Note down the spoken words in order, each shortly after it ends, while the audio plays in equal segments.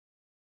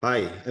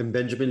Hi, I'm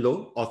Benjamin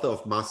Loh, author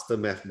of Master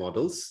Math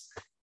Models.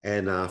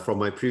 And from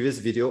my previous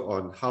video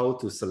on how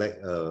to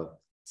select a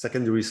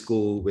secondary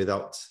school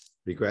without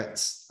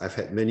regrets, I've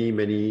had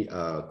many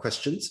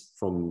questions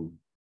from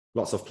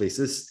lots of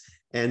places.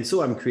 And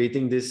so I'm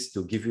creating this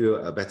to give you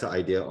a better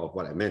idea of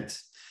what I meant.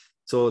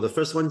 So the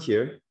first one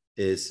here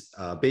is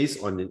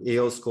based on an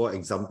AL score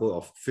example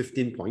of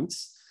 15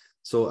 points.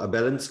 So a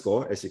balanced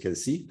score, as you can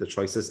see, the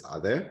choices are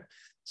there.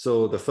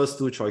 So the first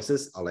two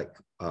choices are like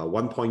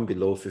 1 point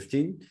below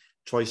 15.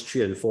 Choice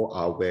 3 and 4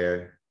 are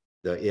where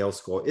the AL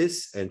score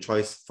is, and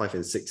choice 5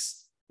 and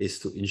 6 is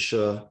to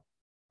ensure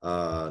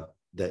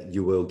that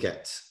you will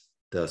get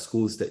the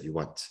schools that you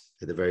want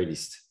at the very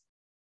least.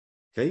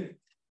 Okay,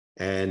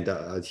 and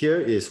here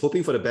is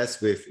hoping for the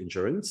best with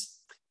insurance.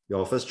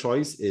 Your first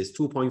choice is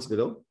 2 points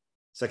below.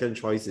 Second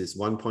choice is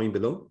 1 point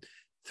below.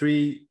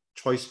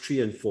 Choice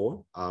 3 and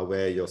 4 are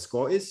where your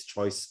score is.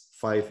 Choice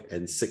 5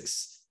 and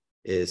 6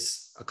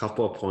 is a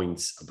couple of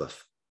points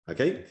above.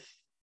 Okay,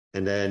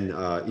 and then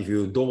if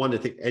you don't want to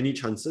take any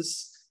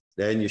chances,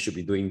 then you should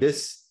be doing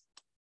this.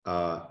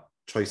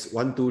 Choice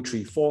 1, 2,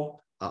 3, 4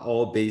 are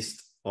all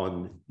based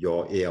on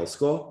your AL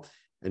score,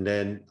 and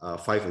then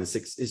 5 and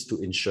 6 is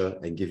to ensure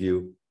and give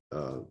you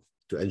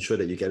to ensure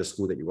that you get a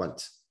school that you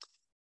want.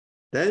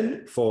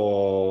 Then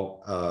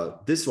for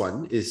this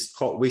one is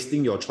called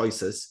wasting your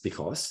choices,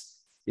 because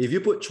if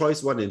you put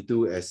choice 1 and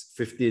 2 as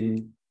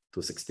 15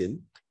 to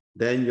 16,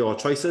 then your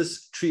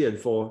choices 3 and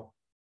 4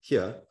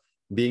 here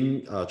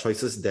being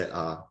choices that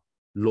are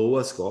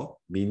lower score,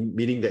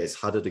 meaning that it's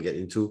harder to get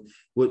into,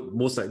 would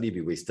most likely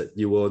be wasted.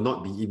 You will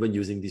not be even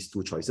using these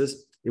two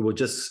choices. It will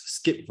just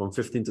skip from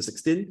 15 to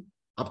 16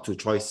 up to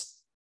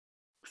choice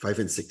 5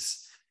 and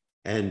 6.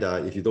 And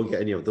if you don't get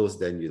any of those,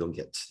 then you don't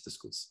get the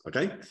schools,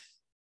 okay?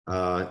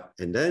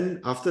 And then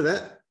after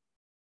that,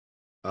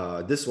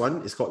 this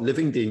one is called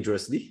living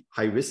dangerously,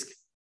 high risk.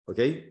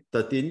 Okay,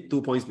 13,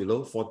 2 points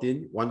below.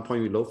 14, 1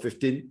 point below.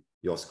 15,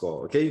 your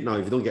score. Okay, now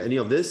if you don't get any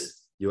of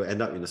this, you'll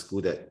end up in a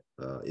school that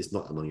is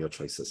not among your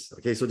choices.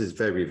 Okay, so this is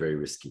very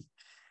risky.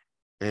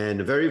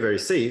 And very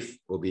safe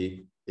will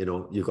be,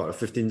 you got a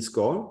 15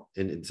 score,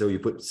 and so you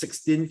put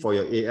 16 for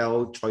your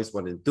AL choice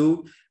 1 and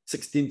 2,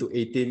 16 to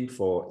 18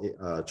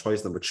 for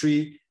choice number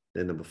 3,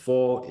 then number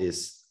 4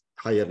 is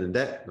higher than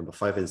that, number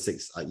 5 and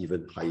 6 are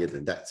even higher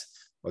than that.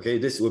 Okay,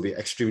 this will be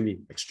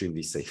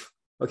extremely safe.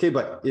 Okay,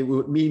 but it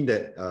would mean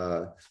that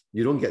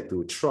you don't get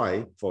to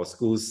try for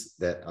schools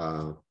that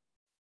are,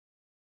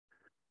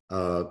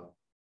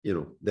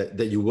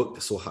 that you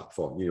worked so hard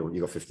for. You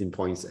got 15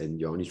 points and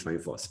you're only trying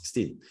for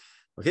 16.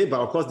 Okay, but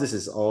of course, this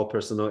is all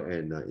personal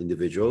and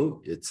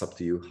individual. It's up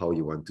to you how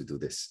you want to do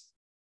this.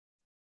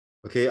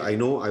 Okay, I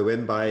know I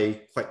went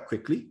by quite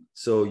quickly,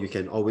 so you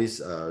can always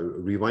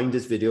rewind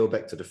this video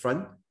back to the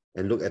front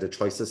and look at the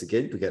choices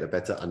again to get a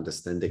better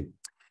understanding.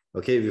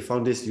 Okay, if you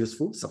found this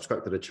useful,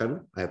 subscribe to the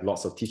channel. I have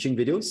lots of teaching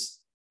videos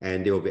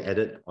and they will be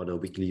added on a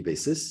weekly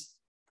basis.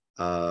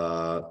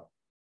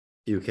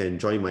 You can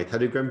join my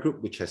Telegram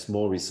group, which has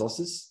more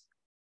resources,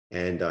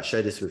 and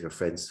share this with your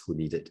friends who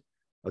need it.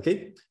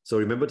 Okay, so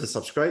remember to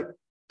subscribe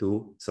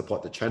to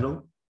support the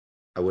channel.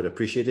 I would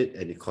appreciate it,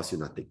 and it costs you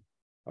nothing.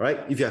 All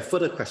right, if you have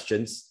further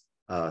questions,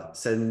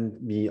 send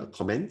me a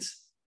comment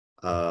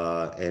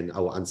and I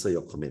will answer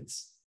your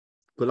comments.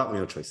 Good luck on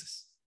your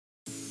choices.